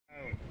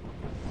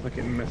Look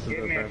at messes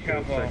Give up me a after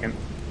a shovel. second.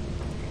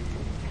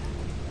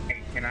 Hey,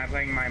 can I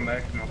bring my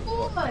emotional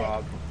support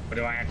dog? Or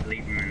do I have to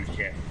leave him in the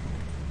ship?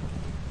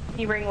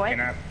 You bring what? Can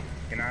I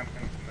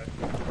bring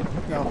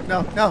some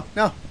emotional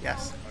No.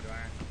 Yes. or do I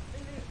have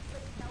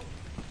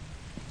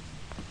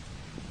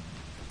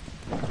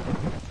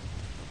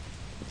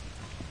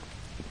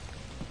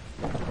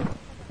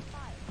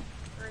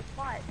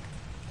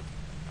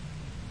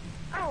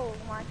Oh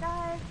my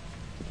god.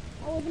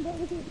 I wasn't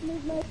able to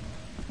move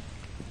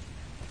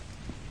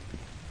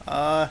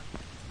my...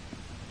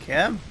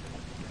 Kim?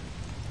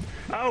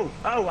 Oh,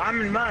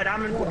 I'm in mud,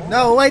 I'm in water.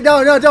 No, wait,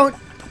 no, don't!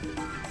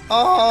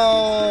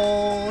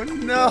 Oh,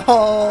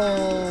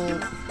 no!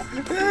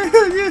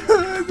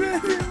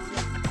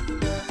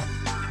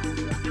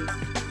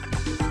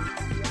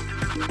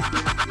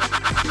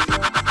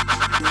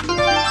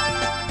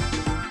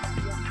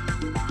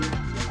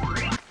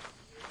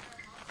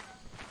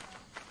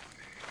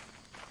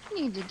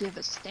 Need to give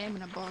us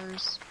stamina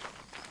bars.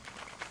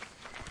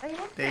 They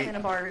have stamina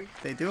bars.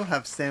 They do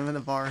have stamina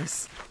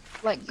bars.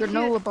 Like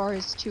granola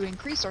bars to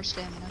increase our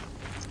stamina.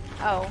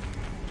 Oh.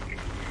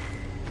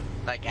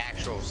 Like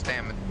actual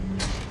stamina.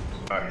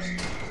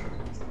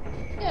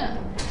 Yeah.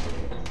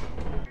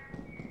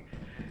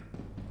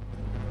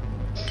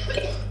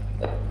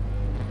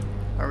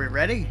 Are we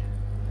ready?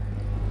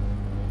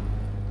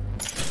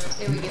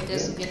 Say we get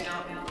this and get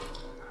out.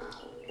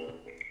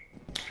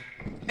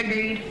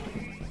 Agreed.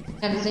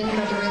 And does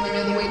anybody really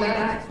know the way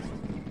back?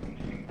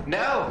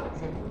 No!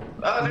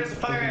 Oh, there's a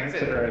fire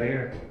exit. Right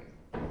here.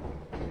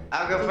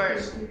 I'll go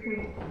first.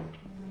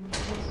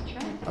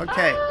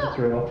 Okay, That's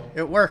real.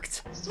 it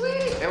worked. Sweet!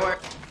 It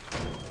worked.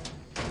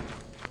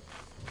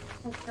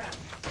 Oh crap.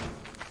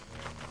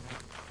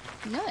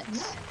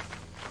 Nuts.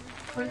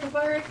 Where's the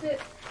fire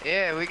exit?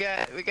 Yeah, we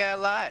got a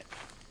lot.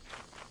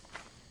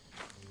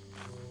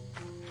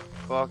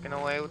 Walking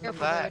away with the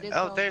Careful, lot. though,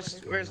 it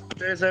is Oh, all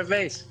there's our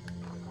base.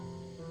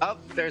 Oh,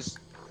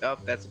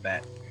 that's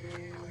bad.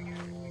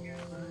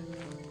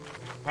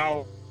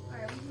 Oh,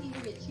 Alright, we need to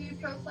get 2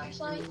 pro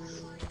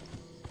flashlights.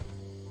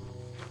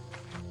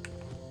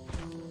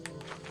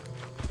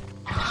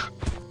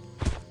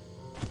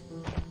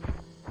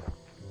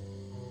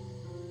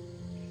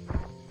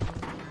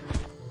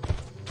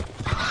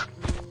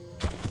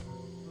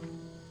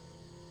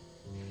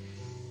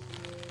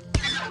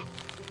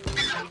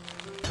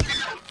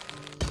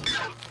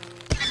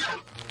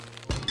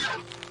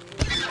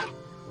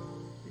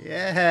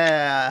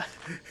 Yeah!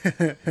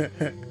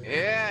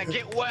 Yeah,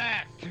 get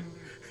whacked.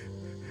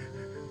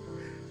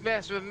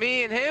 Mess with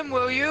me and him,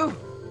 will you?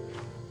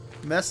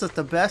 Mess with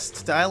the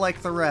best, die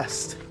like the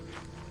rest.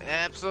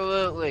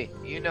 Absolutely.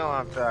 You know what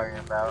I'm talking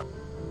about.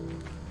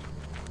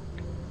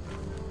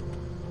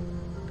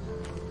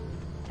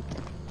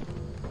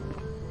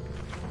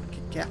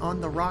 Get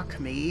on the rock,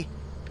 me.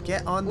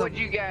 Get on the... What'd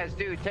you guys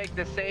do? Take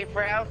the safe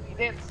route? You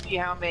didn't see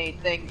how many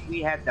things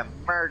we had to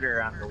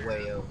murder on the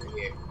way over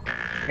here.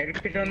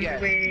 Helicopter's on the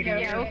Yeah. way.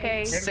 Yeah,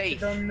 okay.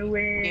 Safe. On the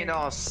way. You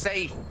know,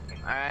 safe.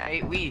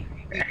 Alright? We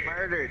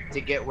murdered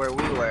to get where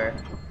we were.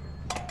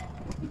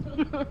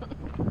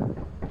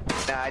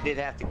 Nah, I did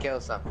have to kill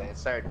something. It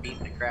started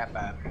beating the crap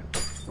out of me.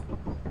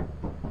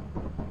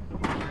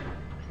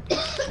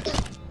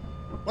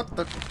 What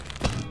the...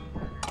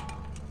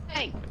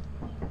 Hey!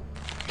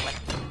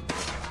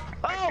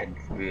 Oh!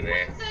 Screw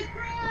this.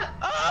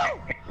 Oh!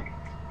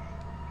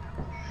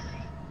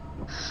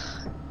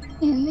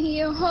 In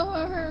the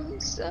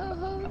arms of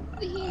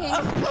the angel.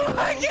 Oh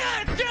my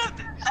god!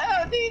 Jumped! I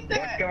don't need What's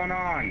that! going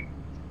on?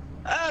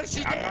 Oh,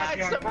 she I'm died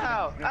not doing-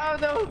 somehow! I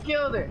don't know who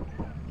killed her!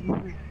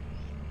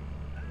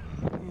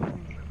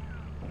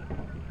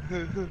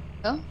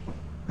 Oh?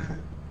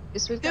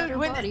 Guess we've got Dude, her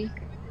when body.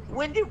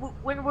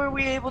 when were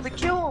we able to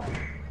kill him?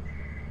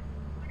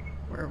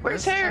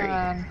 Where's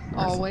Harry?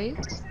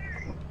 Always.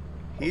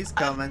 He's I've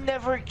coming.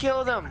 never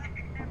killed him.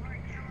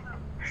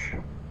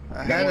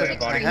 I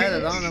had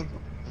it on him.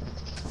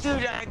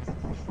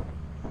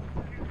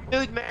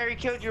 Dude, Mary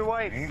killed your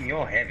wife. Man,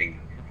 you're heavy.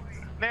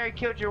 Mary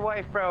killed your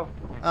wife, bro.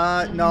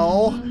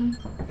 No.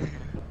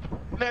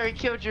 Mary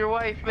killed your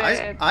wife,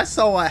 man. I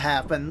saw what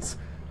happens.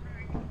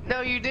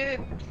 No, you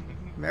did.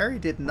 Mary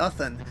did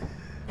nothing.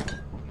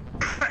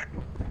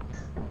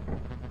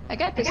 I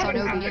got this on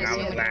I'm OBS. gonna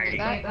You want to hear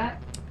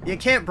that? You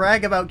can't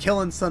brag about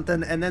killing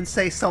something and then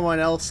say someone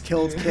else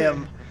killed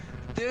Kim.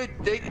 Dude,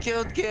 they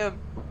killed Kim.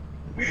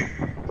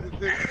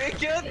 They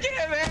killed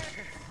Kim, man.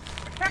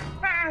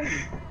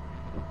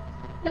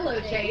 Hello,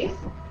 Chase.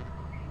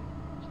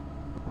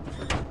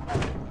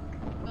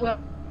 Well,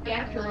 the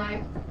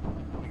afterlife.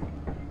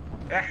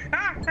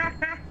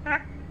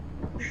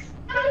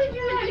 How did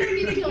you know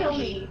you to kill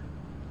me?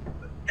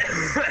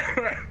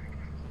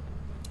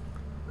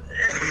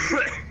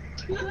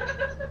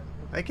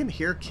 I can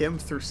hear Kim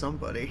through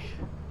somebody.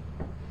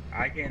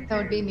 I can. That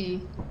would be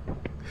me.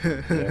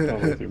 Yeah,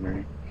 probably through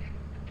Mary.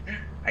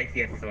 I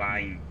see a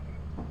slime.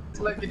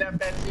 Looking up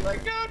at you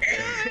like, don't do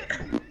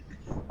it.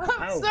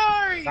 I'm Oh,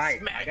 sorry. Right,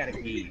 Smack. I got a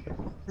key.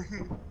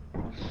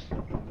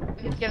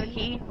 You have a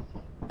key?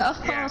 Oh,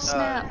 Yeah,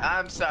 snap.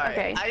 I'm sorry.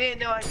 Okay. I didn't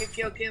know I could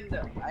kill Kim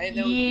though. I didn't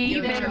know You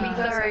we could better kill be him.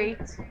 sorry.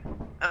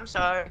 I'm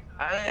sorry.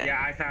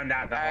 Yeah, I found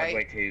out the hard Alright.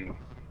 way too.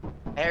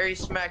 Harry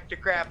smacked the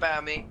crap out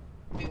of me.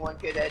 Me one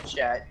good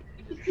headshot.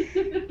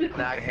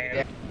 Knocked me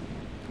down.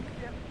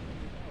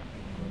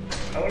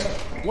 Oh, look.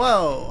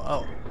 Whoa!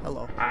 Oh,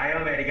 hello. I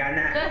already got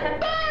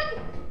that.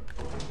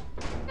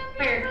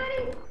 Here.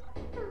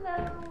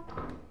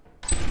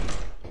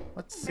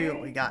 Let's see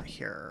what we got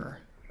here.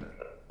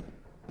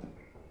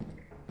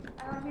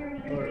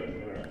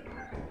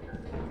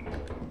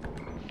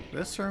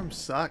 This room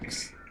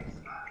sucks.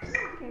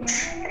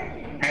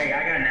 Hey, I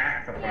got an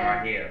axe up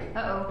right here.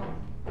 Uh-oh.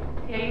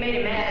 Yeah, you made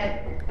it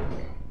mad.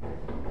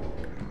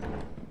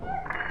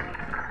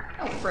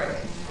 Oh, frick.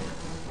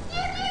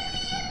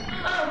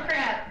 Oh,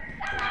 crap.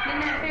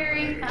 Isn't that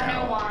fairy? I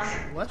know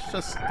why. Let's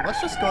just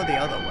go the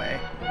other way.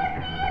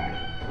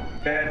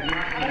 There's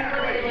nothing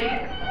that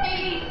way.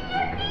 Hey.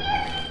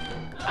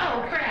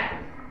 Oh,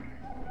 crap.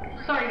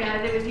 Sorry,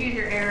 guys. It was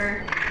user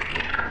error.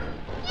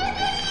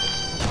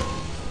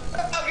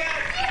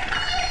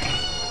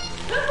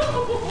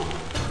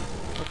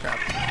 Oh crap.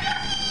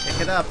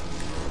 Pick it up.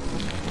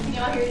 Can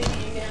y'all hear me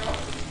now?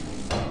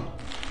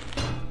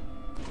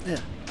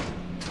 Yeah.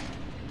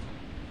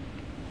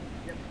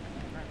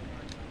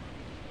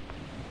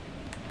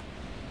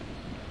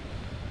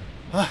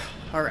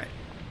 Alright.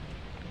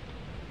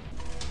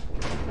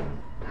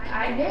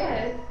 I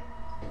guess.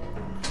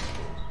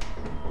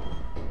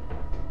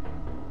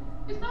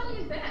 It's not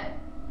as bad.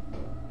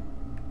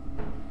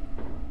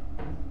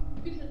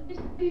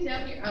 Who's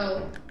out here?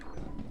 Oh.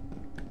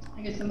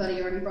 I guess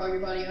somebody already brought your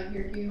body out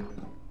here too.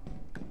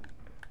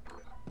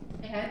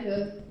 They had to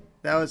have.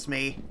 That was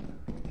me.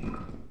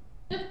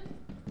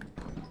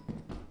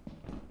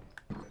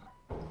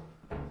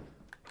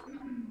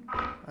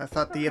 I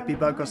thought the yippy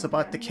bug was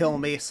about to kill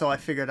me, so I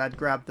figured I'd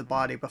grab the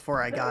body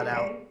before I got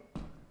out.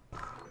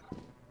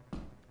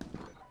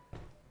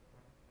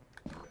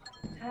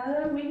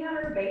 We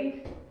got our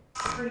base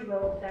pretty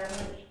well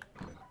established.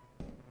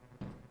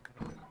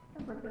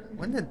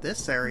 When did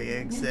this area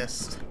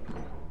exist?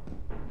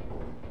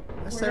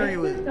 This We're area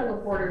was... next to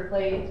teleporter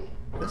place.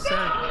 This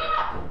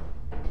area...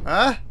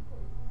 Huh?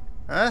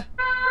 Huh?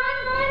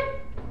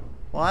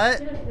 What?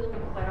 It's gonna fill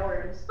with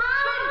flowers.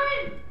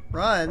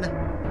 Run?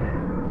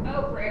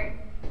 Oh, frick.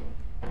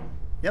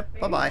 Yep,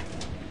 bye-bye.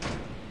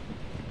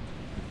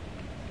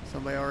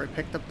 Somebody already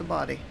picked up the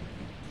body.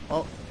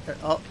 Oh,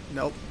 oh,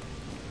 nope.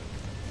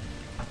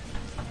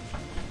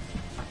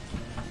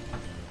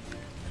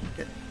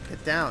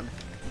 Get down.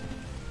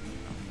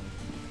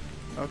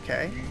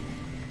 Okay.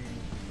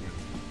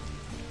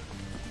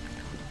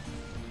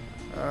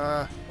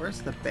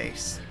 Where's the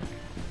base?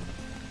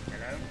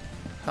 Hello?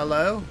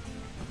 Hello?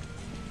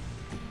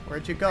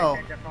 Where'd you go?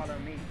 You said to follow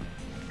me,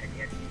 and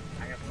yet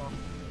I have lost.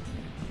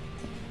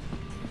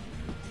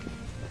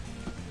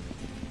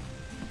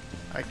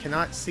 I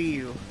cannot see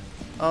you.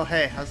 Oh,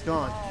 hey, how's it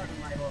going? Oh,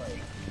 my boy.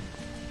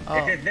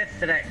 Oh, It is this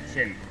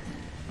direction.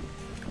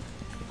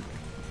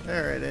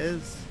 there it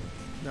is.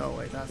 No,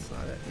 wait, that's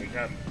not it.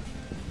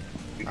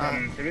 We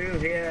come through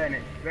here and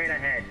it's straight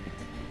ahead.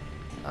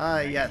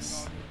 Ah,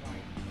 yes.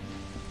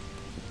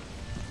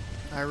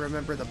 I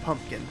remember the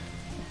pumpkin.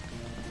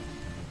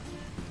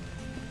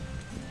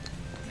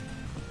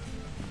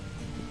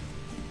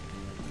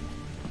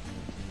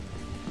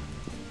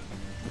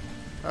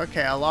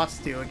 Okay, I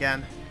lost you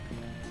again.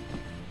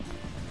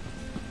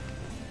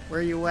 Where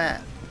are you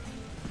at?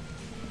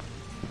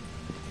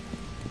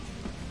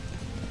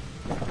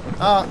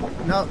 Oh,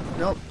 no,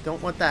 nope,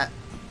 don't want that.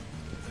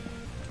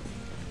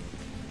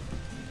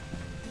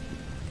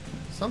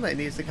 Somebody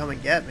needs to come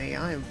and get me.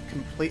 I am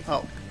complete.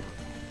 Oh,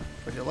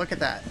 would you look at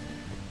that?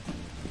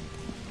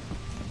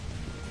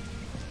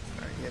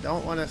 You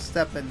don't want to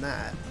step in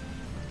that.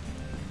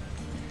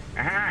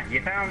 Aha,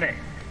 you found it.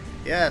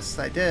 Yes,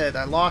 I did.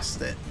 I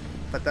lost it,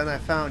 but then I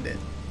found it.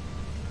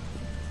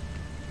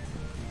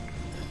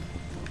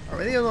 Are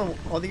we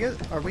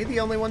the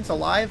only ones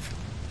alive?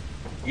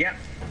 Yep.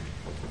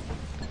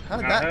 How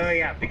did Now that?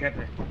 hurry up because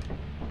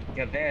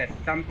there's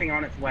something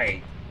on its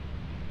way.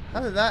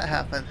 How did that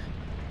happen?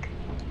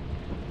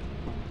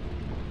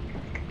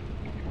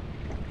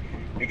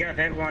 Because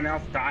everyone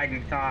else died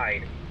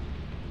inside.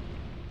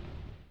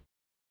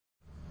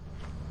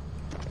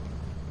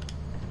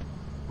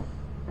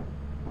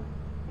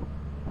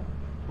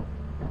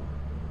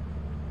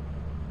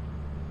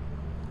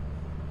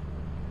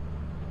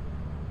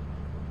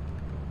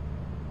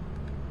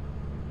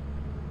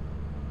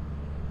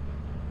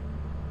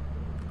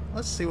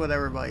 Let's see what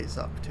everybody's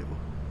up to.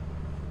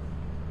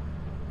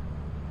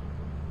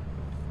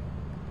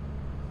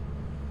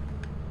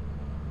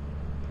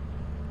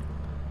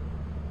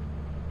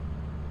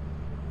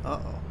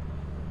 Uh-oh.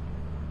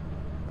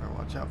 Better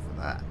watch out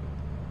for that.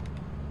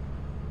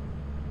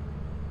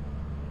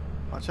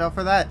 Watch out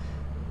for that.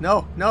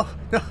 No, no,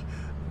 no.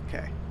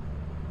 Okay.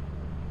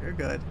 You're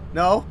good.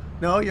 No,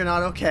 no, you're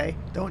not okay.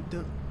 Don't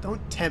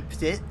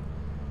tempt it.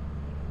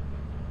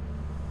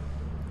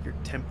 You're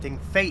tempting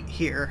fate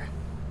here.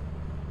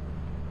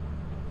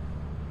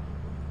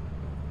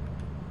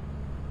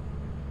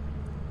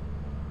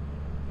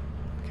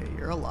 Okay,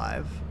 you're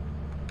alive.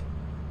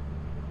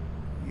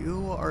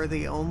 You are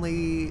the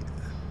only...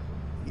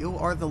 You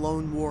are the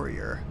lone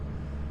warrior.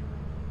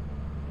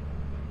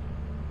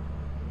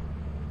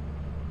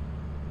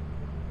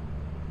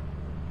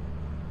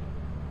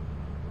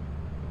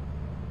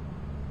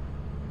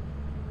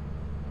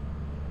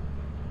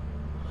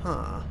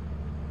 Huh.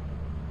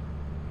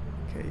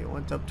 Okay, you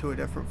went up to a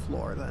different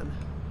floor then.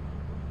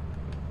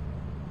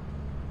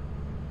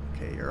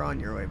 Okay, you're on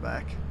your way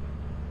back.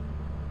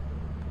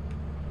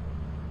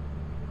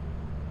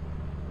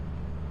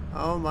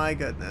 Oh my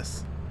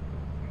goodness.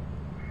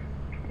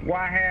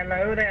 Why,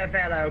 hello there,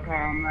 fellow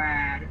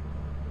comrade.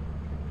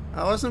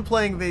 I wasn't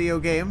playing video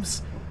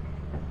games.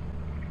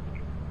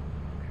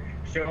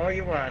 Sure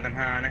you wasn't,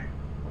 honey.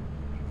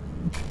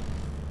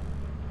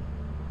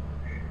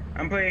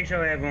 I'm pretty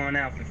sure everyone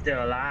else is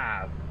still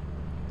alive.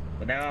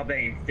 But they're all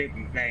being stupid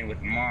and playing with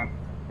the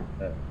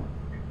monster.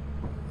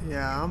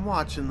 Yeah, I'm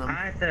watching them.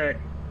 I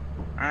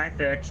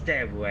searched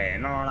everywhere,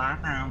 and all I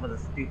found was a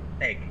stupid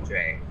baking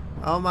tray.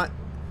 Oh my...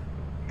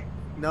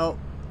 No.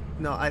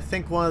 No, I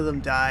think one of them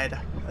died.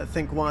 I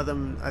think one of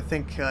them... I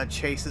think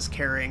Chase is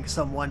carrying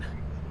someone.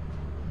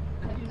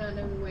 I do not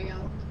know the way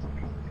out.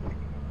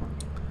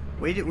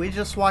 We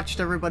just watched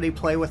everybody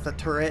play with a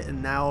turret,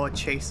 and now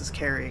Chase is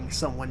carrying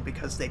someone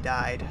because they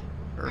died.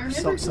 I Or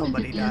remember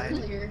somebody doing it died.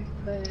 earlier,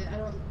 but I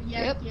don't...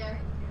 Yeah, Yep. yeah.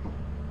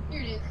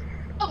 Here it is.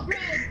 Oh,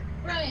 Brian!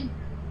 Brian!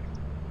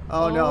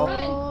 Oh no.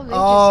 Oh, they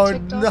Oh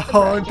just ticked no, off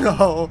the ground.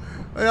 no.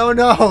 Oh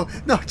no.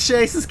 No,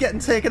 Chase is getting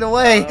taken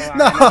away. Oh, I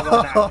know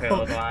what that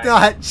feels No. like.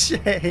 Not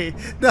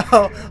Chase.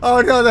 No.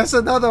 Oh no, there's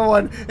another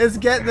one. It's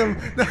getting him.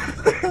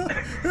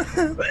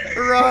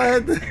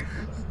 Run.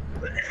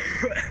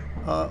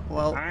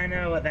 Well, I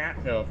know what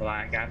that feels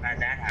like. I've had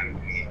that happen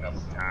to me a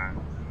couple times.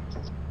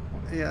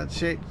 yeah,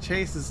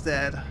 Chase is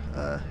dead.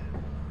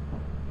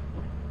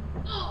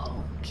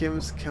 Oh!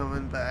 Kim's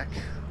coming back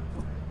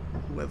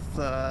with,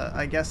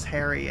 I guess,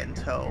 Harry in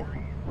tow.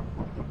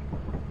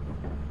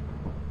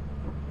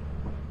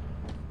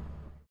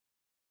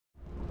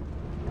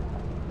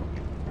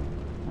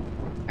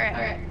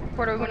 Alright,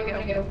 where do we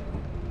want to go?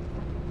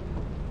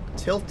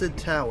 Tilted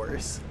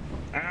Towers.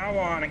 I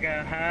want to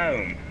go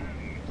home.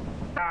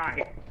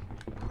 Bye.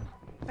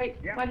 Wait,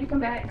 Yep. why'd you come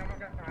back? I'm gonna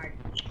go bye.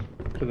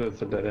 Because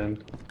it's a dead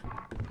end.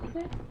 Is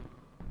it?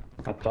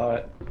 I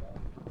thought.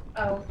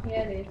 Oh,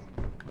 yeah, it is.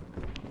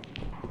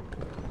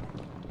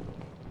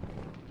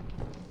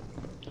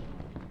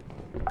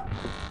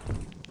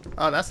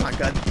 Oh, that's not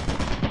good.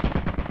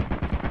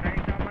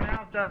 Hey, someone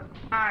else just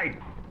died.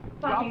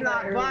 Drop Fucking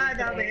that early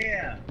flag over today.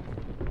 here.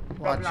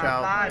 Watch Drop that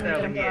out. flag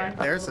over Yeah, here.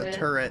 fine. There's a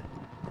turret.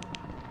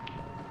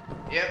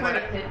 Yeah, Where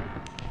but is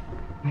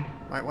it?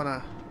 Might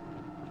wanna...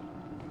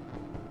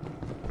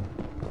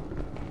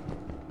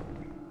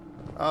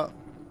 Oh.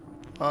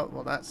 Oh,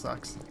 well that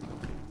sucks.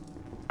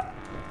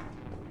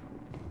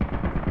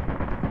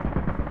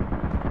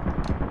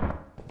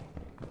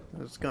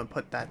 I'm just gonna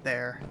put that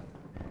there.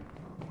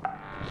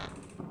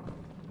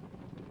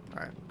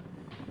 Alright.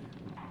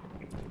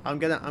 I'm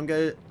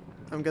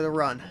gonna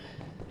run.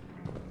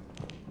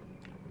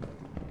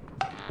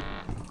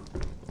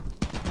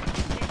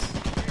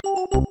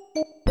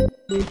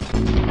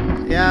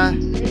 Yeah.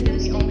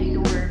 This is the only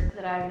door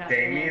that I have not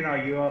Damien, been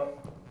in.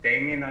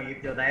 Damien, are you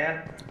still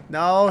there?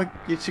 No,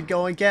 you should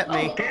go and get me.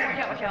 Oh, watch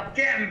out, watch out.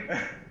 Get him!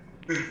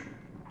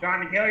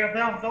 Trying to kill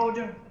yourself,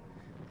 soldier?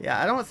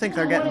 Yeah, I don't think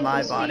they're I getting wanted my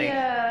to see, body.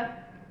 stuff.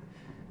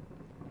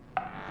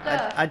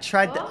 I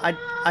tried to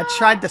I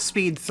tried to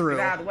speed through.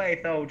 Get out of the way,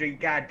 soldier. You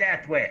got a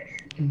death wish.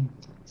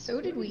 So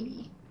did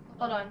we.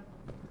 Hold on.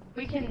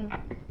 We can... I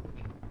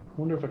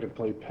wonder if I could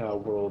play Pal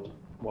World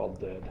while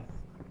dead.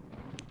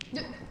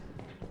 I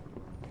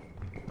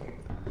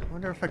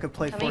wonder if I could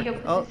play Let me go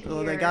put Oh, this well,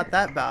 they here. got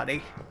that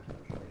body.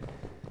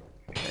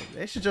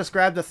 They should just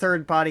grab the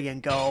third body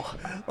and go.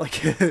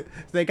 Like,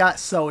 they got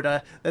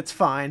soda. That's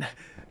fine.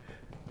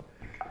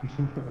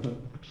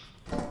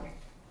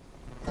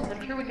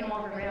 I'm sure we can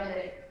walk around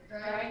it.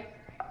 Right?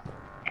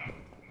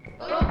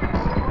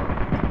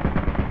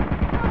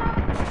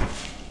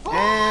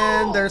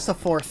 And there's a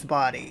fourth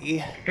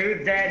body.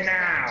 Who's dead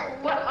now?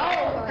 What?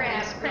 Oh,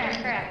 crap,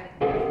 crap, crap.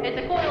 It's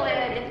a coil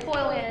head, it's a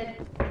coil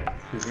head.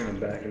 He's gonna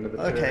back into the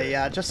Okay, turret.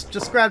 yeah,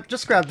 just grab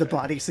the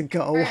bodies and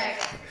go. Crap.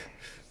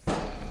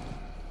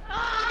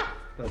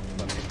 That's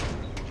funny.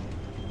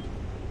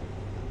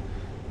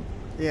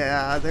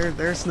 Yeah,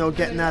 there's no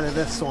getting out of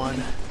this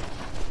one.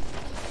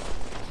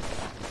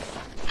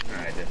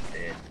 I just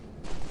did.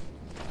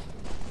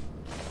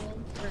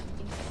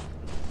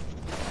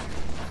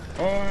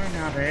 Oh,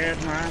 now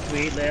there's my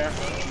sweet little.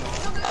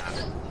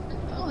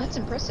 Oh, that's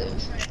impressive.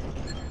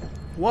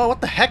 Whoa,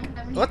 what the heck?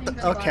 What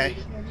the? Okay.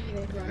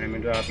 Let me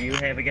drop you,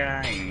 heavy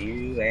guy, and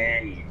you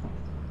and you.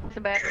 It's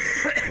a back.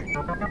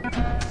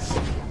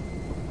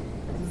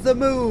 The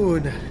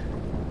moon.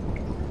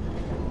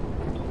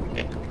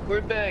 we're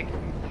back.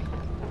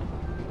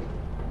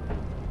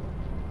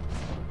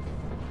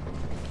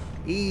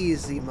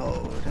 Easy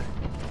mode.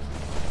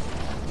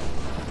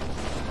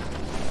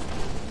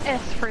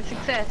 S for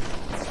success.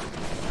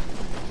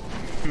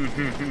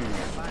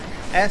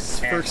 S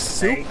for S,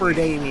 Super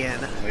Damien.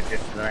 Which is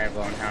the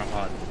level on how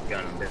hard it's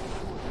gonna be.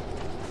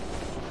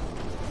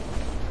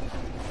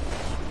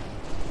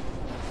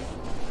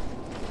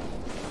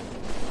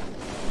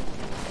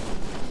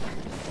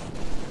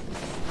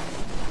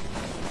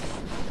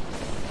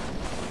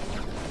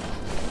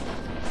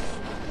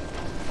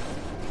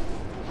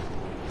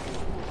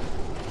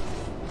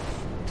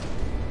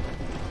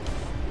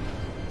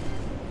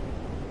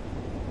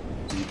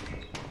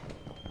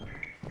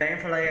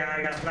 Thankfully,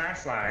 I got a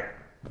flashlight.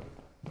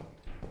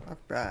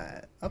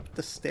 Alright, up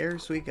the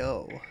stairs we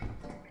go.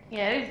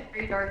 Yeah, it is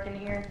pretty dark in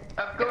here.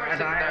 Of course it's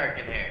dark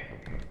in here.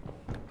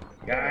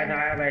 Guys,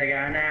 I already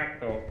got an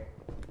axle.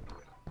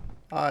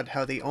 Odd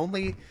how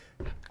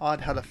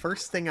the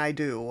first thing I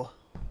do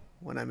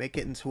when I make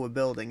it into a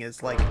building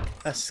is like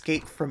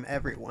escape from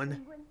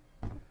everyone.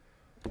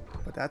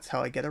 But that's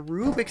how I get a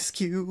Rubik's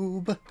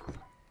Cube.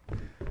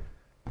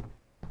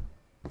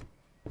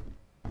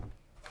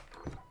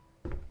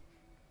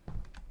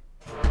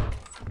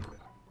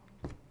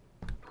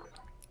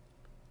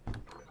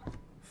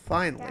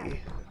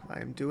 Finally, I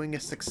am doing a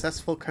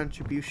successful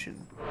contribution.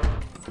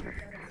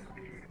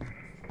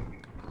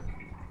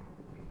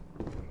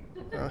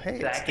 Oh hey,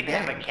 So I it's the can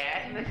have a gang.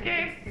 cat in this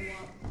game?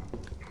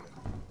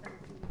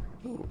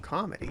 Ooh,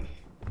 comedy.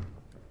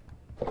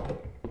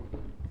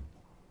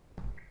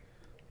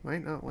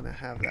 Might not want to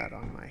have that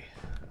on my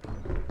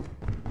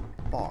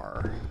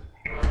bar.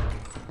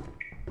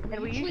 And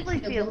we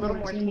usually see a little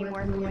more teamwork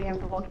when we have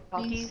the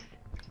walkie-talkies.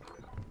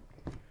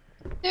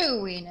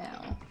 Do we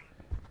now?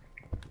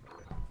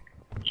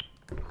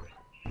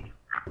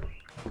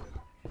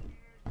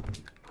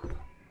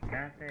 Can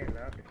I say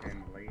love to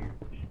him, please?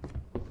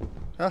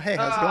 Oh hey,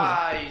 how's it going?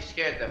 Ah, you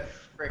scared the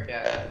frick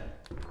out of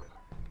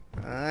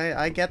me.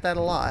 I get that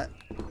a lot.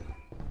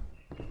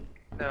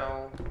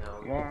 No,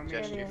 Well, I mean,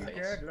 just your it's face.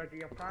 good. Look at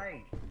your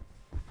face.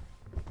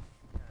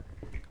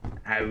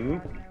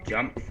 Oh,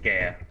 jump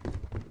scare.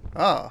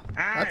 Oh,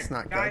 Ah, that's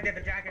not guys, good.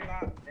 there's a jack in the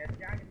box. There's a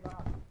jack in the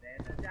box.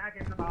 There's a jack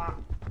in the box.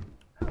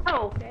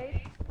 Oh,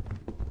 okay.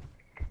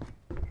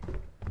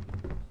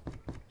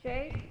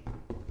 Jake?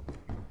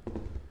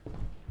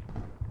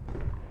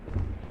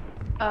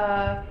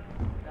 Oh!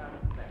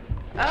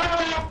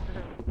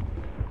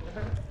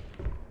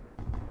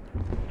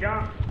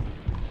 Jump.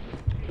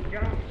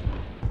 Jump.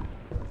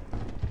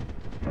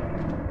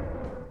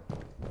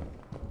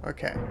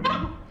 Okay.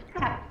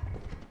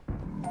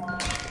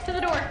 To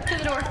the door, to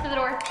the door, to the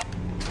door.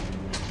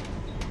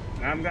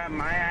 I've got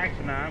my axe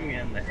and I'm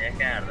getting the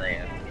heck out of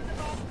there.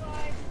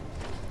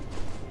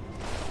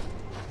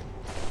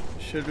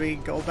 Should we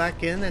go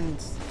back in and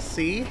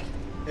see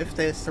if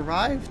they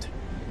survived?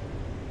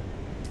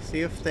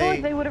 See if Oh,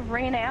 they they would have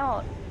ran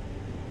out.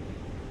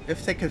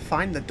 could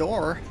find the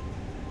door.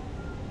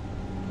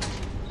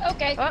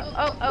 Okay.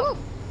 Oh.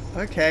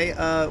 Okay,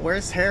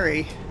 where's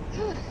Harry?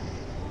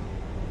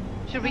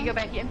 Should we go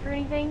back in for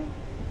anything?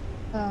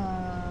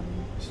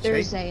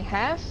 There's a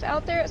half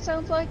out there, it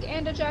sounds like,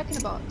 and a jack in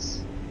a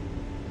box.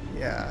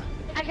 Yeah.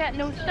 I got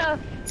no stuff.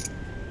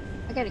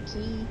 I got a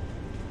key.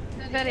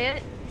 Is that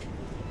it?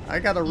 I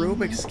got a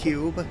Rubik's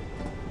Cube.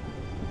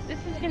 This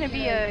is gonna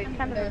be a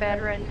kind of a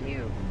bad run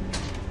too.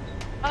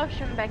 I'll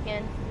shoot him back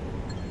in.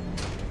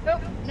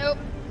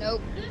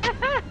 Nope.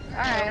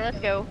 Alright, let's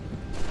go.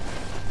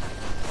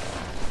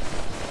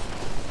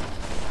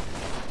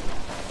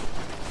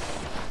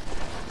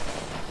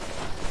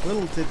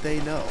 Little did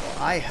they know,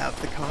 I have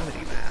the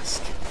comedy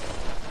mask.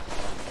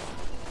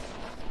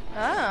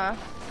 Ah.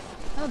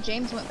 Oh,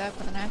 James went back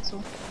with an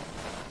axle.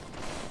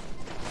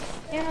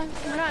 Yeah,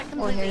 we're not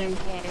completely Harry.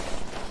 engaged.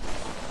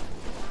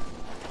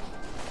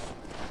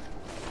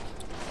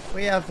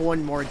 We have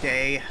one more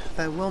day,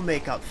 then we'll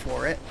make up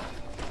for it.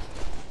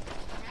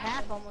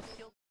 Half almost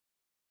killed.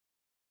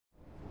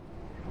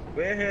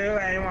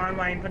 Woohoo, anyone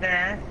waiting for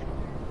death?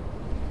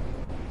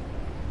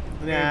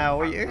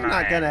 No, you're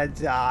not gonna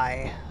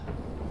die.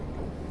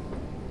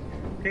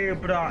 Who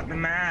brought the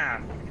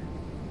mask?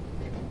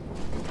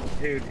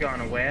 Who's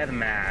gonna wear the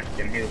mask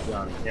and who's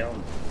gonna kill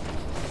me?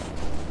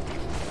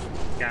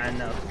 Got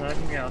enough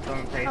sudden else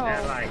on take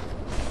that Oh. light.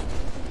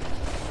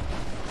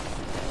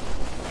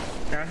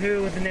 Now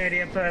who was an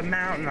idiot for a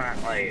mountain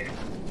light later?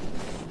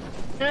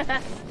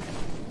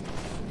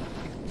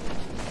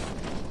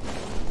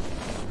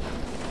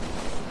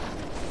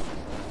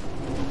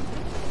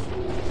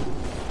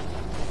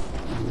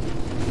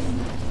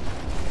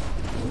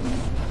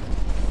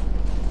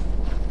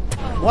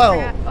 Whoa!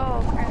 Crap.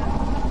 Oh, crap.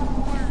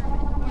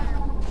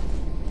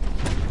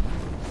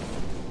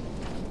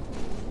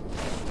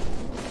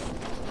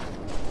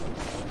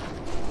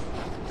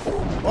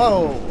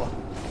 Whoa!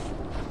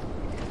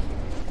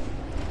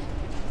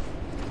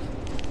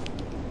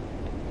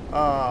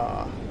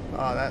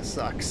 Oh, that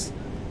sucks.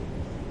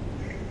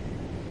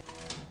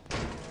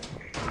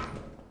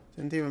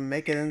 Didn't even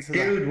make it into the...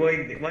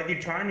 Dude, what you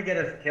trying to get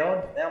us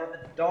killed? That was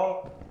a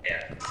dog.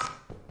 Yeah.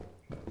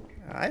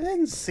 I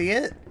didn't see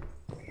it.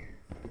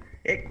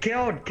 It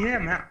killed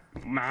Kim.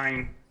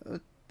 Mine.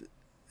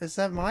 Is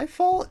that my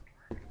fault?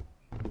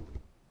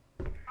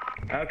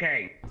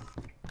 Okay.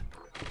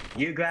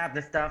 You grab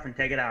the stuff and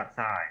take it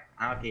outside.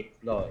 I'll keep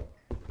exploring.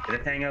 There's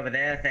a thing over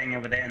there, a thing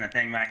over there, and a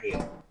thing right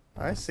here.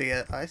 I see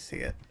it. I see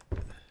it.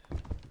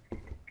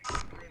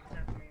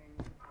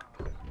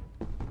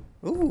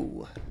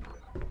 Ooh.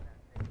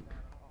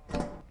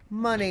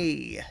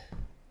 Money.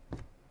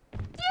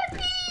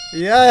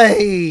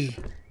 Yay!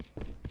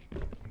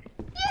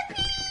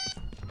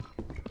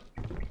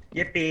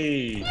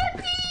 Yippee!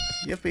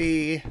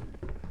 Yippee.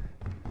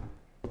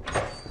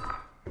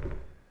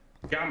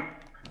 Jump!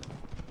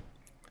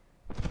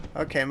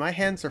 Okay, my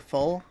hands are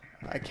full.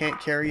 I can't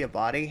carry a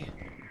body.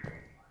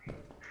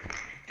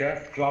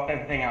 Just drop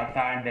everything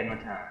outside and then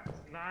return.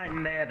 Right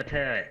in there, the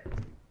turret.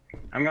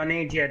 I'm gonna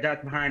need you to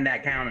duck behind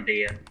that counter,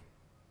 dear.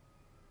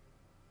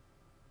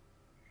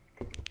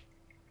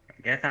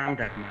 I guess I'm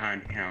ducking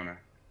behind the counter.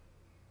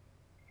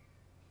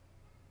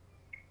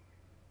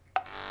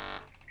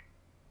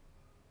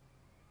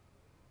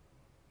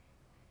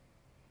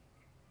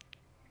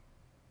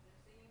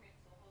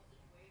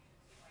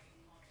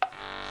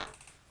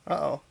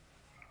 Uh-oh.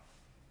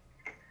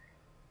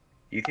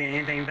 You see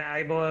anything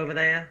valuable over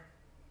there?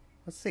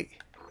 Let's see.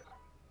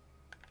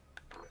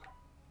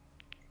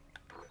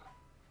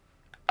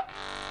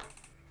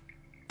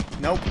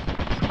 Nope.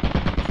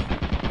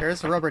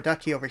 There's a rubber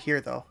ducky over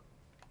here, though.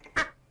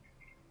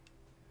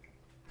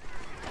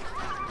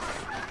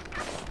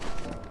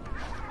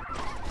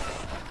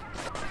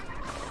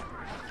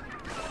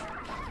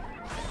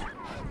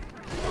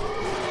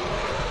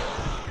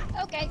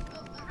 Okay.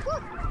 Woo.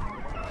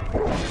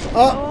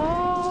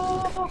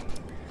 Oh!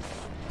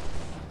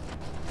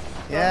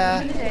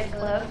 Yeah, Dead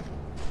glove.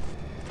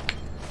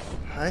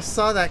 I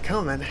saw that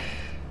coming.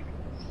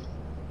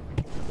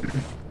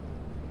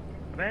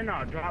 Better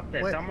not drop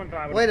this. Wait, Someone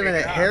drive wait a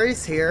minute,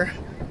 Harry's here.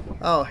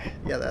 Oh,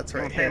 yeah, that's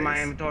right. Don't take my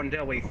Harry's. inventory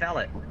until we sell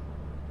it.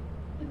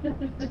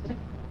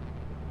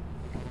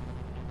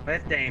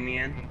 Where's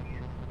Damien?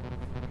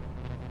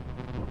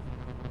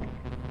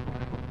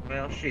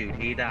 Well, shoot,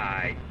 he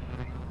died.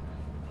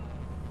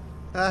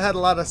 I had a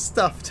lot of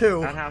stuff,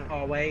 too. That's how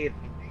far away.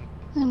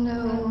 Oh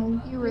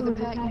no, you were the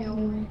pack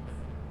mule.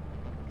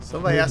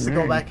 Somebody has to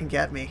go back and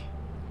get me.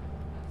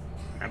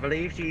 I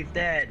believe she's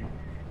dead.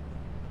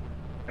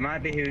 It might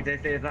be who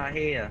this is right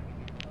here.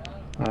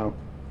 Oh.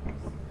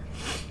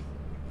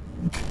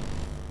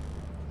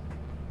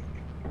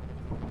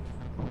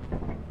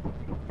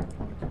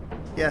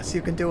 Yes,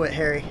 you can do it,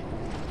 Harry.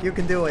 You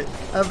can do it.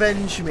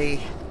 Avenge me.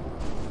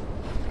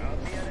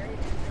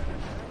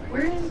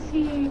 Where is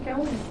he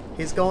going?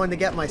 He's going to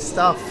get my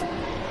stuff.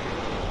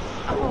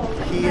 Oh,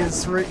 He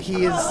is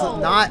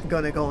not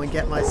gonna go and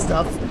get my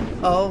stuff.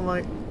 Oh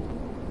my.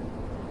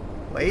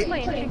 Wait,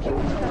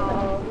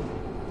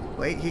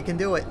 wait, he can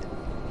do it.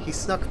 He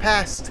snuck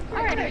past.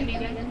 Alright,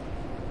 Damien.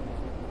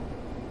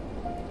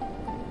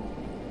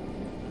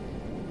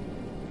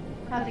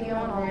 How's it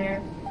going over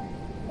here?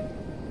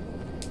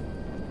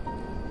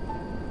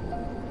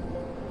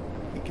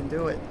 He can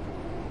do it.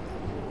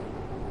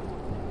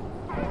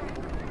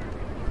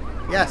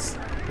 Yes,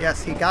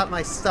 yes, he got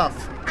my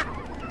stuff.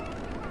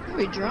 Are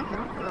we drunk?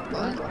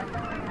 What?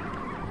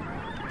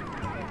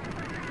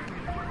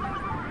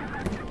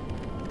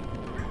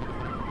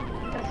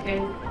 That's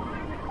good.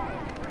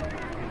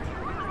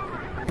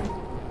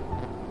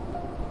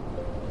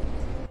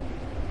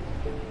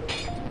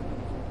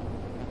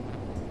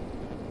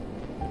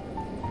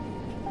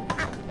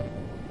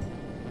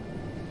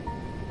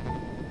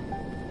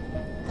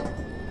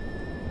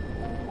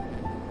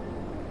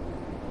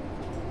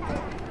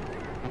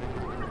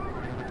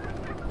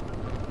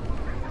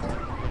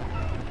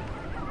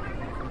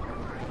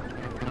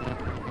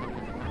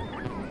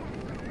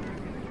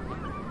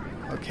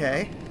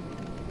 Okay.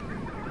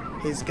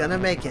 He's gonna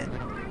make it.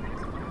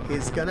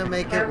 He's gonna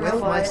make it with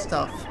my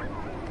stuff.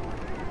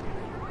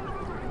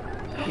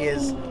 He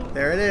is.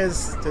 There it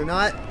is. Do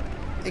not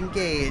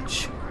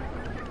engage.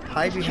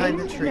 Hide behind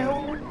the tree.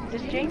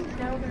 Does James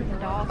know there's a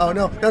dog? Oh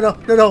no, no, no,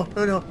 no,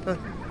 no, no,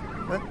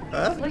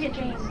 no. Look at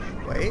James.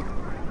 Wait.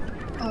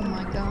 Oh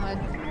my god.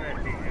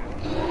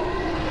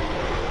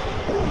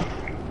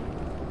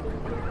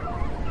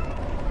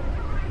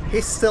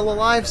 He's still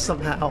alive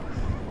somehow.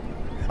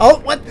 Oh,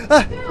 what?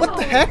 What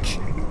the heck?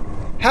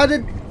 How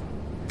did...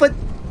 But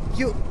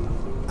you...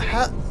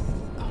 How...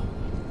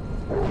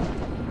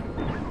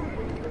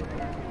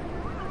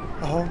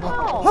 Oh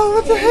my... Oh,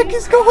 what the heck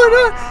is going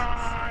on?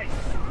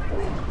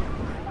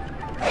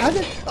 How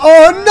did...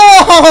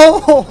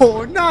 Oh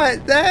no!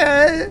 Not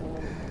that!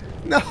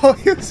 No,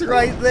 he was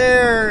right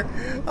there.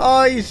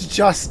 Oh, he's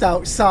just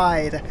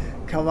outside.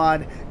 Come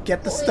on,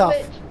 get the stuff.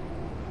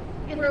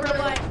 Get the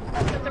robot.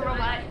 Get the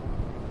robot.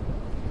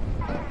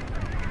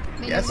 I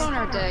mean, Yes. it's on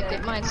our deck.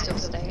 It might still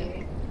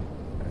stay.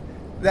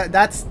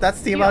 That's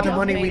the amount of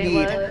money we It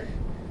need.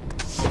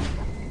 was.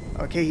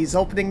 Okay, he's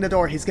opening the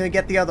door. He's gonna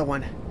get the other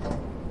one.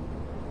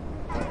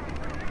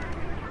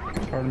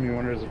 Part of me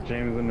wonders if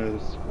James wouldn't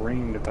have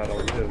screamed if I'd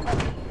have lived.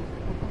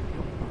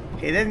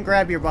 He didn't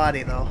grab your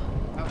body though.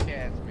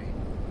 Okay, it's me.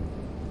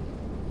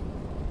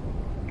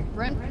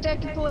 Run,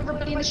 protect, and pull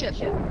everybody in the ship.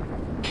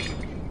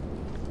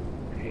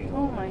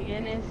 Oh my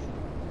goodness.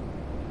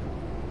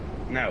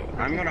 No,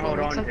 I'm gonna hold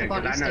on to it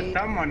because I know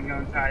someone's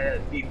gonna try to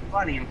be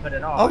funny and put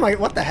it on. Oh my,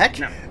 what the heck?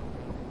 No.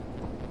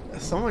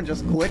 Someone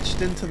just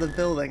glitched into the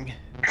building.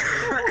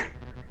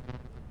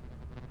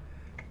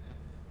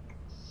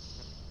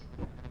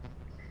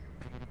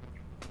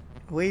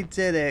 We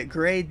did it.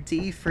 Grade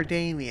D for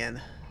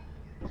Damien.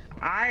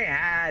 I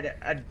had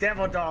a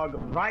devil dog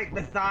right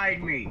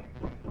beside me.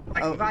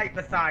 Like, Oh. right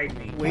beside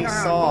me. We You know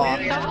how saw.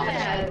 scary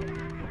that is?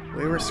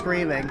 We were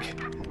screaming.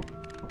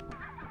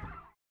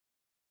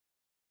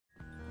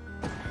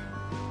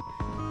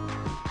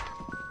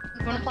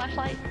 You want a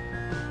flashlight?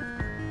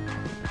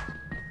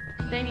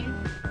 Damien?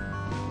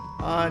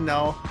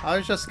 No. I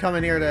was just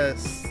coming here to,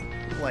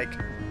 like,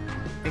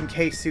 in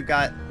case you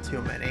got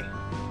too many.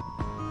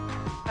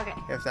 Okay.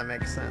 If that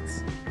makes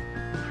sense.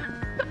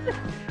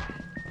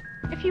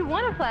 If you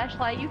want a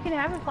flashlight, you can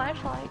have a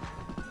flashlight.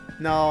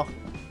 No.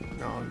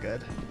 No, I'm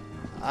good.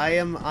 I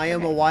am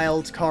a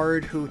wild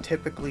card who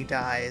typically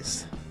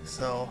dies,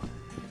 so...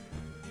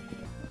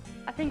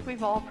 I think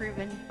we've all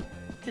proven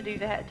to do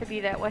that, to be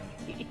that way.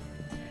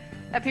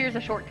 Up here's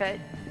a shortcut.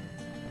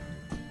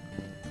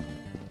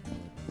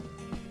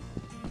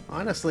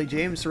 Honestly,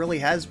 James really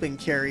has been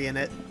carrying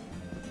it.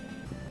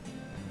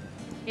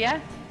 Yeah,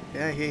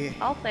 Yeah,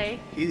 I'll say.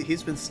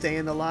 he's been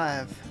staying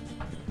alive.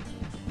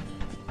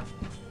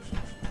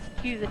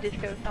 Cue the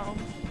disco song.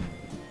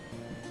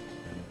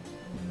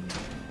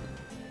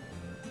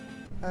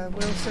 I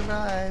will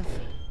survive.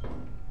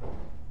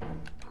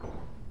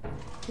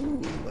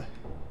 Ooh.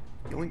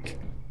 Yoink.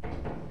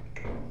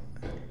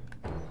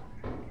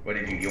 What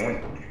did you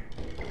yoink?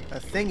 A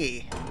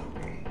thingy.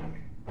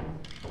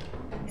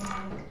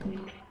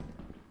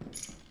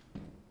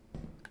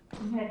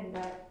 I'm heading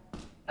back.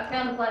 I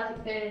found the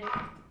plastic fish.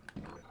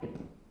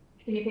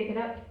 Can you pick it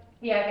up?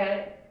 Yeah, I got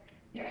it.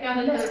 I found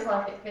another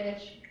plastic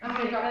fish. I'm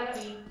gonna drop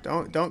it to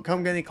you. Don't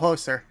come any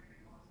closer.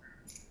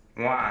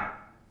 Why?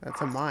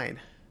 That's a mine.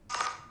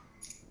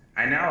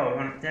 I know, I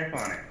want to step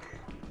on it.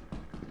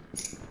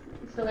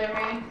 Still there,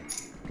 Ray?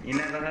 You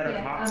never heard of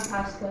Yeah, pop? I'm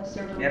past the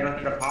server. You never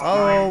heard of pop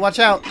Oh, mine? watch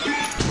out!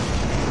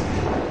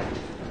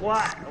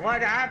 What?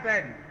 What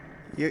happened?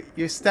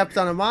 You stepped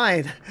on a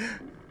mine.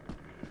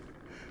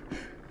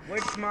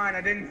 Which mine?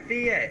 I didn't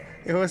see it.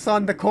 It was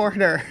on the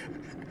corner.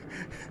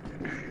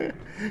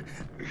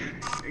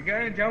 You're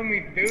gonna tell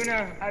me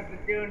Duna has been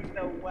doing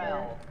so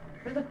well.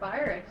 Where's the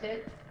fire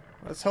exit?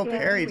 Let's hope Yeah,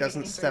 Harry we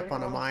doesn't can step figure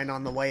on it a out. mine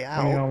on the way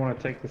How many y'all out. want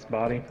to take this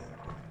body?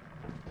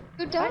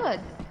 Who died?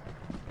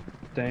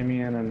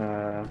 Damien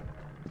and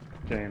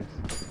James.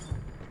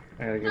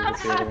 I gotta give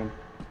this the other one.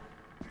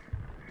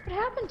 What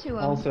happened to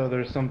him? Also,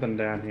 there's something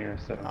down here,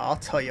 so. I'll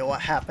tell you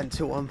what happened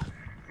to him.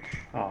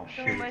 Oh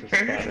So shoot, much it's a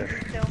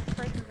spider.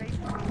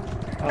 self-preservation.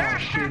 Oh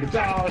shoot, it's,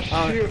 oh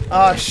Oh, shoot!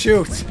 oh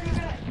shoot!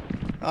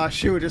 Oh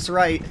shoot, it's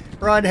right.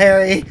 Run,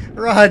 Harry!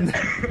 Run!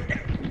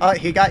 Oh,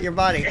 he got your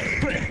body.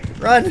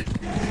 Run!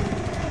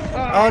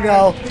 Oh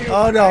no!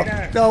 Oh no!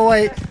 No,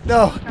 wait!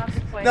 No! Not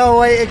this way. No,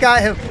 wait, it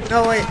got him!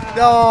 No, wait!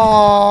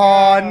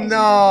 No!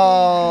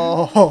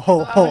 No!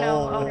 Oh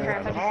no, oh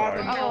crap. All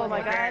the Oh milk my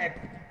is god. dead.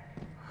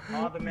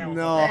 All the milk.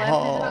 No. Left is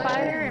the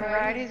spider and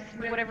right is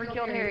whatever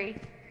killed Harry.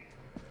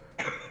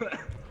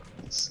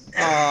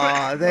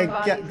 Aw,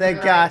 they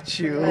got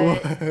you.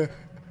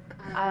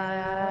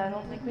 I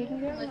don't think we can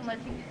go unless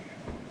you...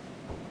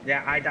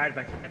 Yeah, I died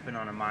by stepping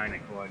on a mine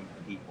according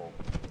to people.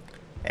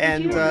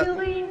 and Did you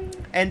really?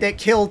 and it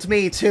killed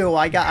me too.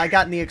 I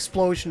got in the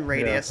explosion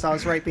radius. I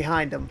was right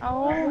behind him.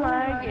 Oh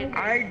my goodness.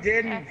 I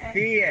didn't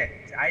see it.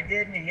 I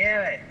didn't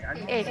hear it. I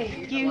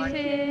didn't see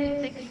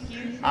it.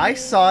 Excuses. I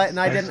saw it and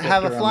I didn't stepped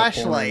have a around the corner and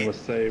flashlight. Was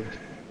saved.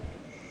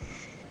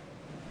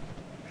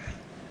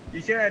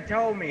 You should have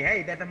told me,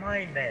 hey, there's a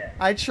mine there.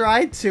 I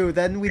tried to,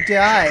 then we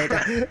died.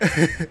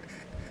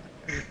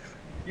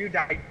 You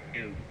died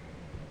too.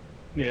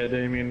 Yeah,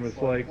 Damien was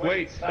like,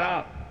 wait,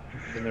 stop!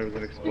 And there was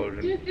an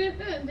explosion.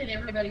 Then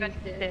everybody was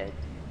dead.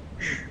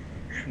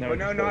 Well,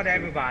 no, not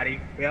everybody.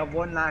 We have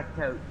one last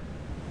coat.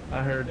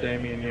 I heard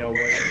Damien yell,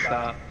 wait,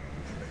 stop.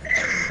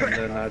 And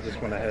then I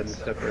just went ahead and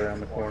stepped around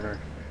the corner.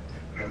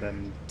 And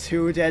then,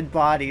 2 dead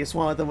bodies.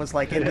 One of them was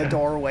like in the Yeah.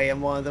 doorway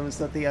and one of them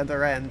was at the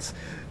other end.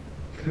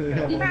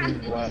 I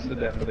blasted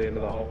down to the end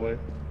of the hallway.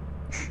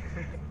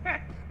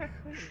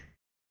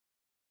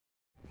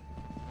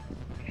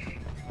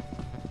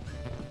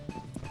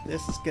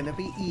 This is gonna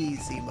be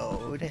easy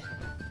mode.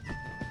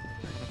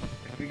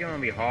 We're gonna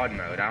be hard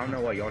mode. I don't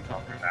know what you're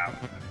talking about.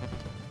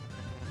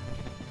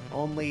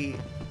 Only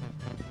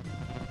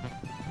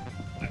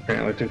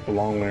Apparently took the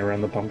long way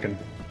around the pumpkin.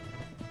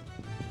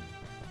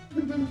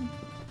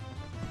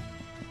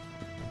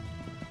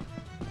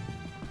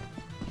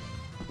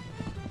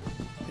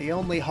 the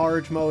only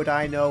hard mode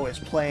I know is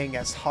playing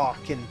as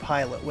Hawk in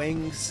Pilot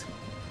Wings.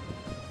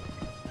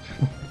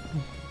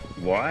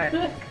 What?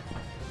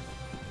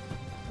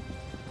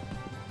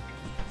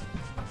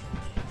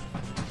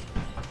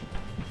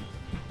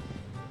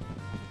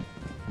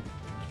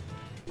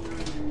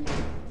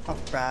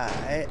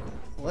 Alright,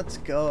 let's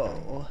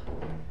go.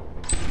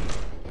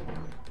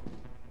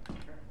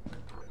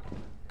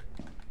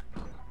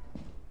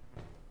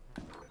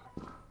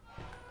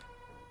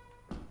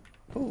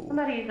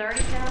 Somebody's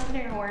already sounded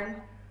their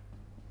horn.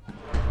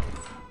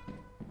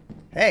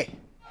 Hey,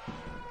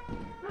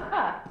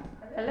 Ah,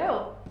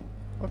 hello.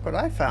 look what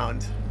I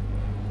found.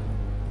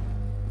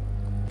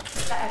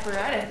 The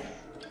apparatus.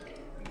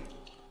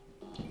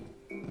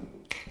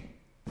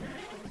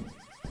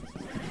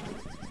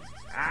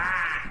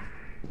 Ah!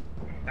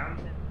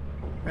 Something.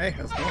 Hey,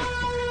 how's it going?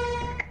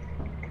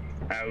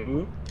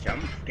 Oh,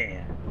 jump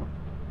scare.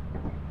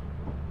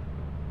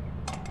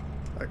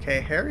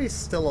 Okay, Harry's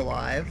still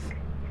alive.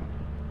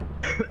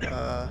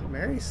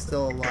 Mary's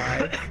still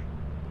alive.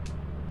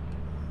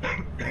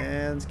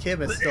 And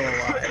Kim is still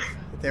alive.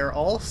 They're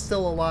all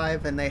still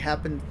alive, and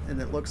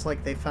and it looks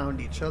like they found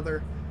each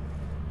other.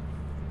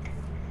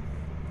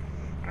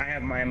 I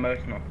have my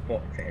emotional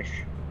support fish.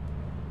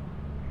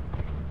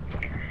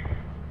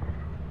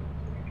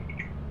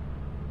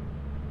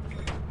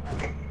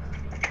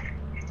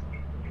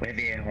 Where's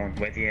the air horn?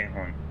 Where's the air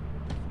horn?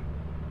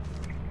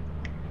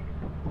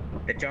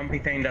 The jumpy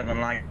thing doesn't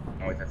like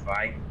noises,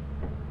 right?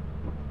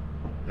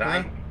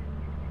 Right? Huh?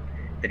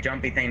 The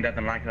jumpy thing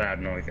doesn't like loud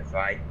noises,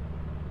 right?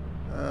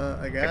 I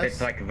Because guess.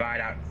 it's like right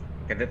out.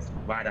 Because it's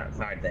right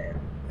outside there.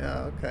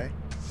 Yeah, okay.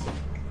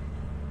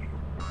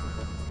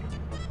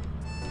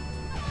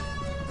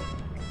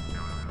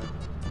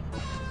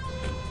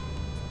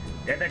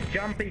 There's a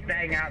jumpy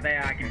thing out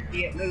there. I can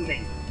see it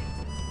moving.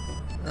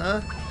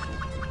 Huh?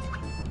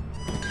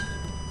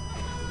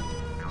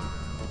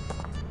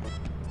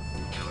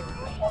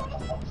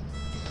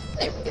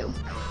 There we go.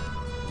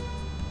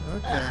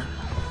 Okay.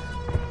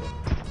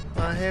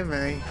 Oh, hey,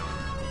 Mary.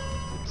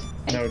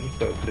 No, just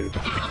those two.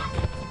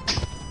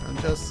 I'm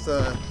just,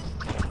 the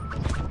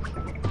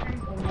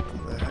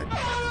heck?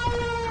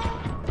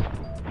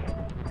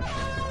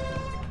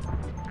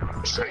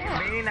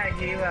 I'm being a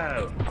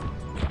hero.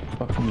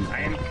 Fucking I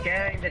am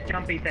scaring the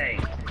jumpy thing.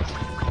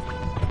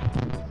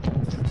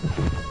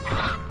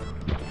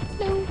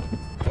 No.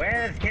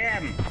 Where's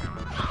Kim?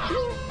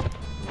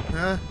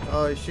 Huh?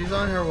 Oh, she's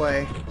on her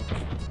way.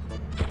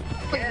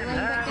 Wait, you're laying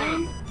back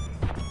down?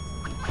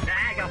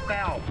 Dag, I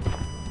fell.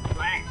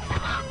 Black.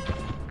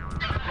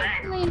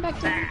 Black. You're laying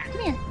back down.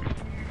 Come here.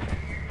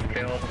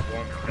 Feel the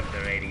warmth of the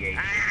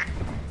radiation.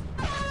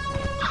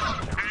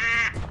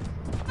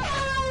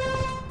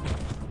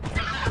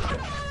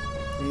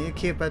 You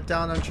keep it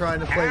down. I'm trying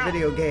to play Ow.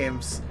 video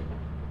games.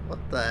 What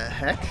the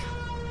heck?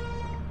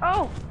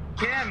 Oh,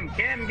 Kim,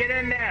 get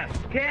in there.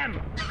 Kim,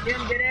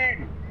 get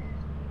in.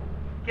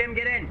 Kim,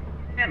 get in.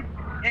 Kim,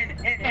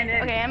 in.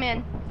 okay, I'm in.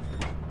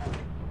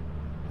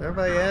 Is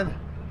everybody in?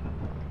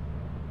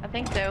 I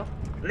think so.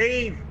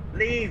 Leave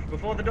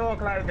before the door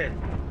closes.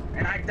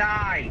 And I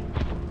die.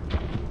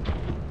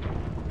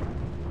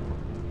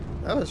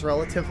 That was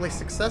relatively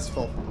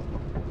successful.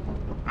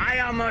 I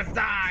almost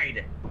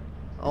died.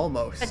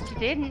 Almost. But you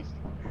didn't.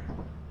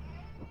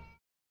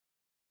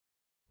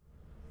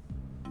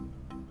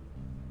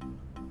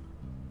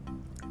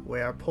 We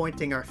are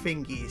pointing our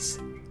fingies.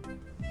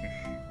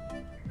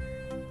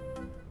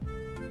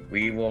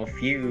 We will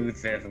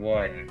fuse as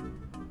one.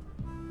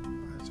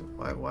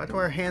 Why do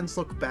our hands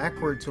look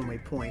backwards when we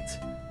point?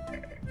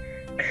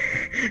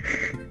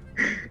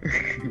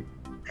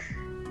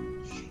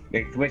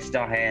 They switched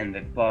our hands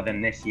as part of the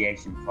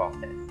initiation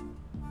process.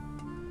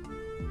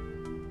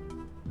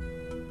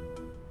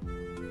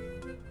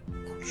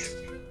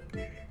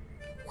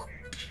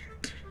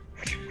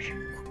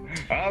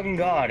 On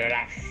guard,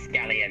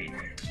 Rascallion!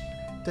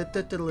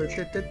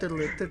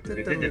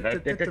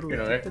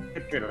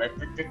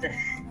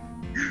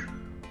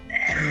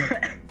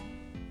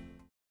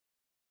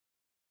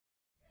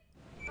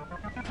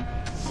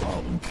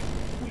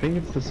 I think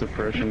it's the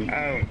suppression.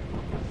 Oh,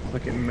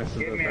 Like it messes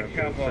Give up me a after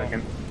a couple.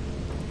 second.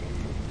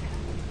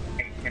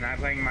 hey, can I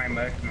bring my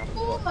emotional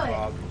support Boy.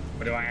 Bob?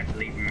 Or do I have to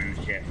leave him in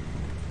the ship?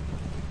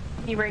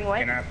 You bring what?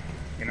 Can I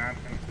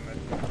bring some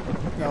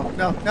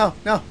emotional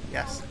No.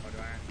 Yes. or do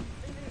I have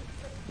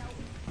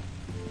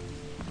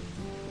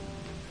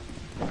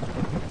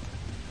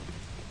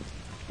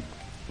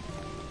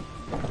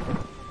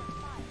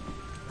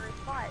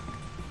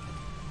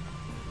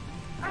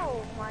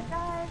Oh my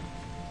god.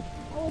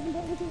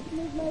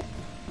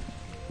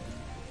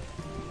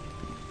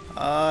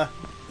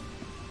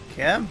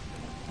 Kim?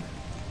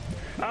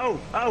 Oh,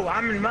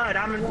 I'm in mud,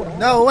 I'm in water.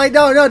 No, wait,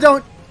 no,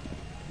 don't!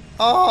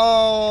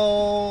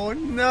 Oh,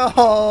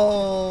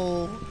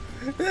 no!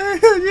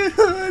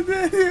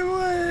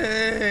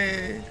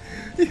 Anyway!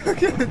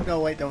 No,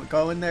 wait, don't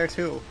go in there,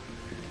 too.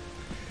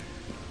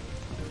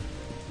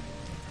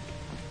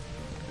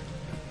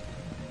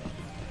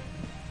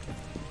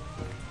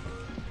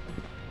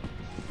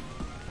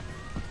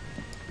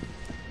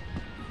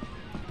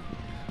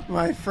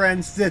 My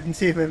friends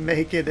didn't even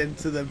make it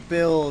into the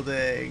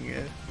building.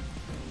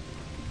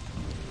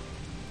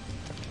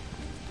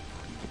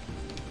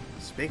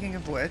 Speaking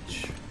of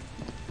which...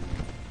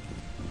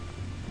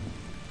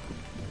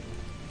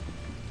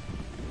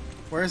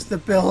 Where's the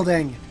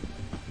building?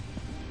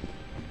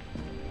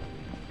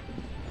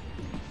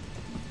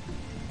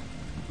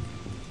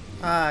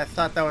 Ah, I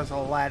thought that was a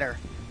ladder.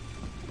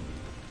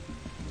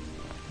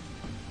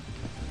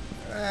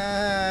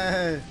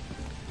 I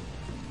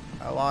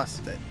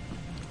lost it.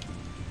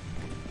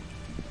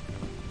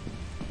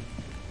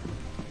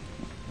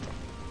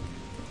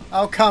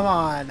 Oh, come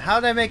on. How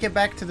did I make it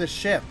back to the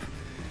ship?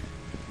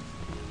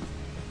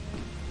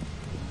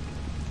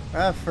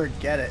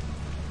 Forget it.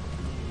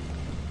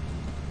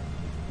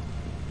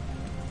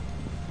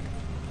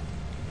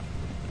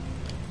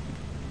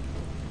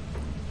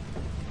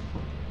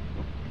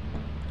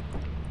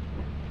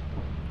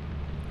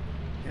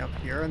 Yep,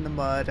 you're in the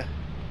mud.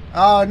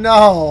 Oh,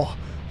 no!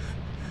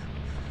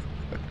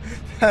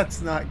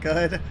 That's not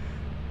good.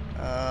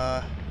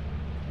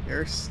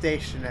 You're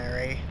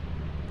stationary.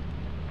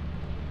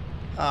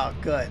 Oh,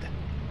 good.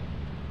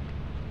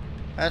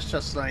 That's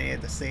just what I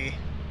needed to see.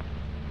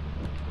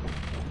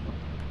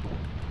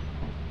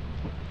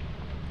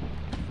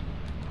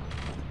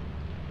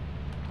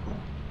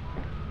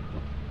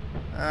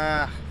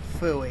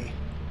 Phooey.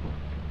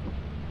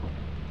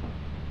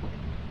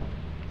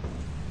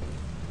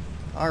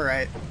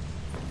 Alright.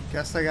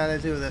 Guess I gotta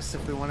do this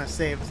if we want to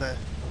save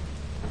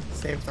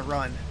the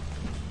run.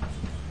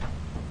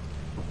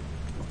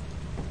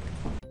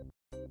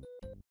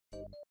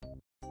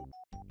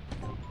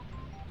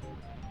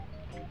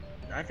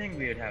 I think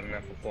we would have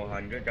enough for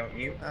 400, don't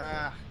you?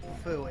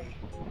 Phooey.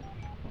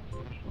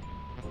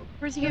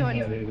 Where's he going?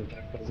 Yeah,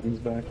 the cousin's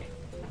back.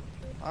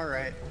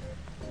 Alright.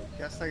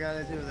 Guess I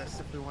gotta do this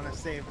if we want to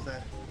save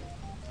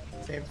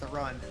the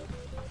run.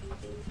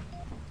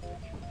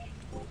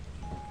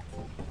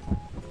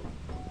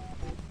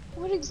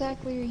 What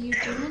exactly are you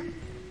doing?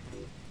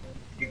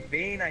 You're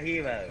being a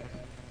hero.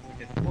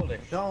 It's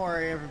foolish. Don't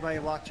worry, everybody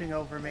watching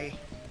over me.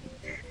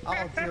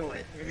 I'll do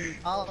it.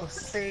 I'll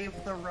save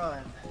the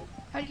run.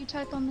 How do you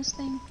type on this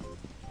thing?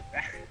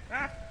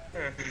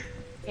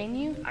 Can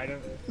you? I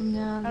don't.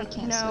 No, they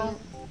can't no.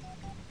 see it.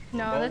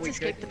 No, Well, let's we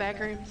escape could- the back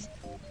rooms.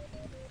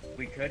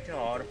 We could tell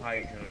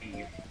autopilot to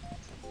leave.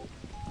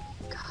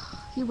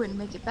 He wouldn't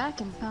make it back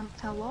and found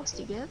how lost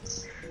he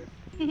gets.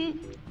 Good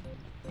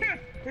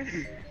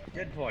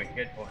point,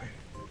 good point.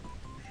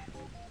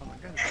 Oh my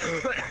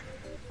goodness.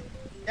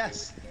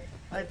 Yes!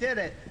 I did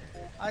it!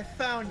 I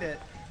found it!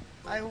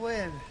 I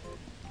win!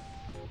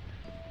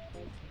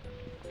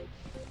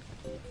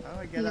 How do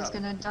I get He's up?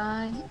 gonna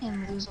die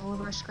and lose all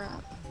of our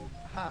scrap.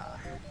 Ha.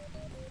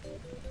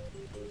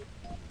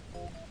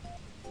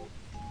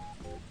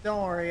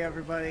 Don't worry,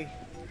 everybody.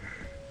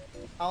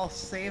 I'll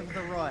save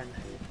the run.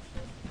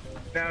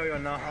 No, you're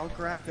not. I'll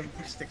grab the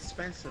most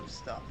expensive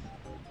stuff.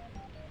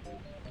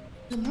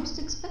 The most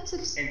expensive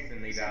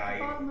Instantly is at die. the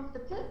bottom of the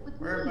pit with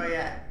Where am me. I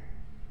at?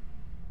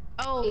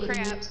 Oh crap!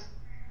 Idiot.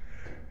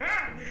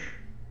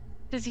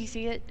 Does he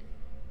see it?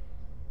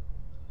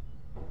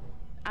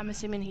 I'm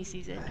assuming he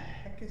sees it. What the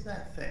heck is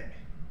that thing?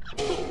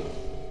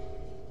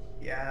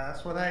 Yeah,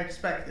 that's what I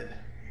expected.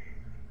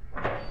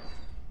 Can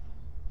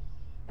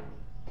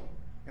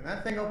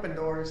that thing open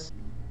doors?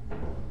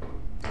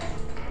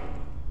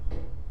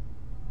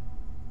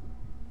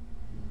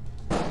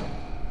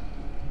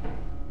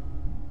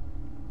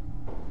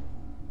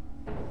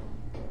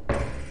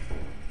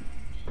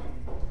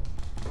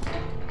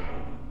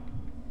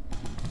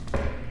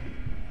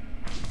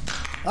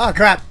 Oh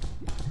crap!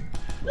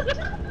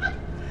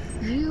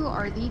 You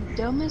are the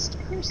dumbest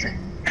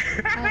person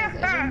I have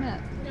ever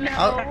met.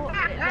 No,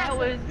 that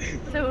was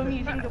so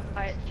amusing to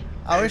watch.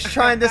 I was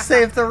trying to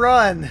save the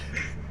run!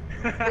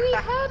 We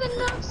had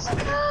enough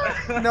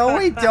stuff! No,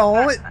 we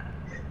don't!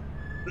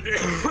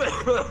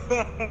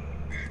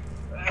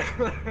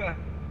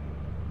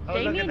 Oh,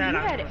 look Damien, at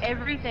that. you had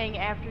everything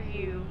after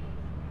you.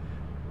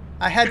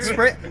 I had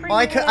spring. Well,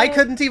 I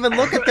couldn't even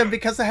look at them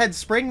because I had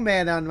Spring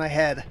Man on my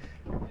head.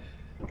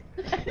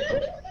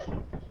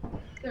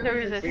 There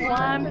was a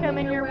slime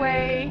coming your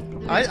way.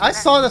 I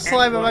saw the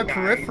slime on my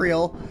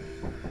peripheral.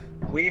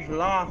 We've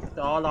lost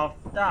all our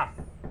stuff.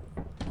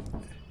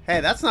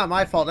 Hey, that's not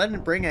my fault. I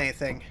didn't bring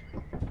anything.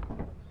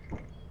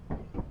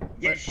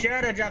 You should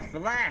have just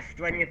left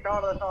when you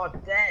thought us all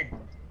dead.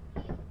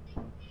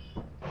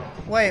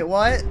 Wait,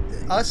 what?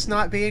 Us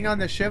not being on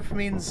the ship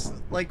means,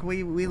 like,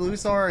 we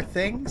lose all our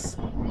things?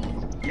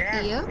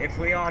 Yeah, Yep. if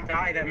we all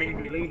die, that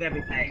means we lose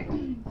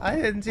everything. I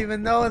didn't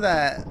even know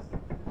that.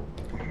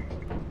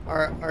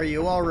 Are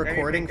you all me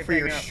recording pick for the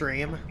your thing up.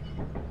 stream?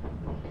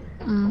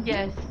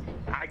 Yes.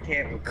 I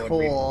can't record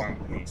Cool. with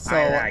company. So-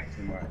 I like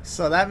too much.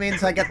 So that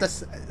means I get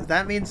this.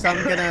 That means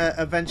I'm gonna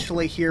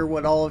eventually hear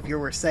what all of you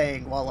were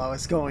saying while I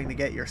was going to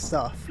get your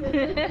stuff.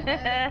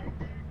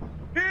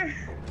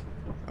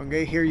 I'm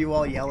gonna hear you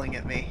all yelling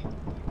at me.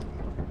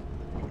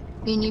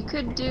 I mean, you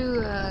could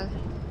do,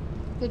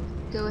 could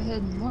go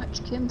ahead and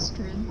watch Kim's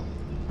stream.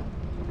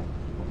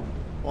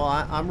 Well,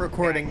 I'm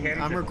recording. Yeah,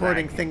 Kim's I'm is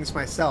recording back. things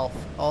myself.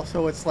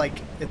 Also, it's like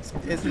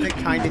isn't it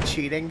kind of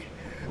cheating?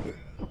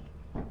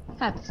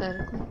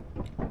 Hypothetically.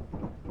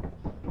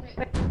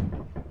 What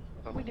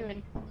are we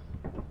doing?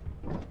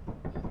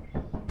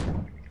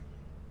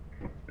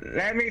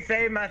 Let me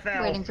save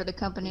myself. Waiting for the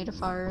company to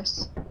fire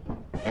us.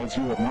 As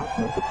you have not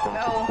met the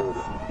project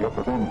quota, your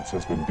performance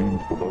has been deemed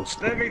below Let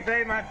standard. me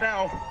save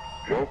myself.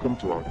 Welcome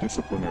to our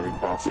disciplinary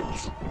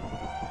process.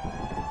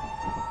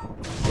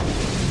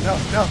 No,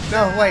 no,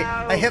 no, wait.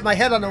 I hit my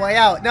head on the way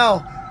out.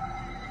 No.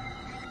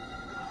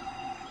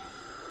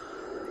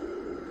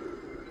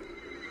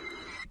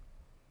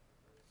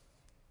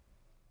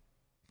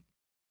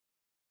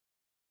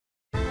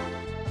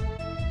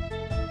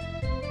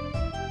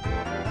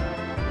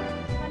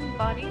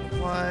 Body.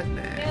 What?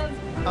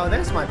 Oh,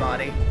 there's my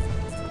body.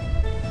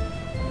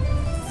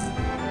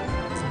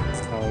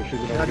 Oh, she's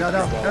No, gonna no,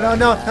 no, no,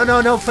 no, no,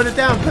 no, no, put it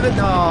down, put it,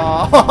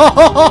 no.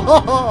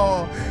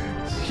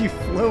 She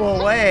flew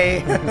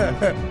away.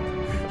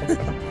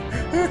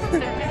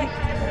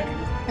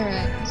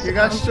 Alright. You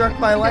got struck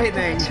by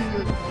lightning.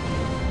 To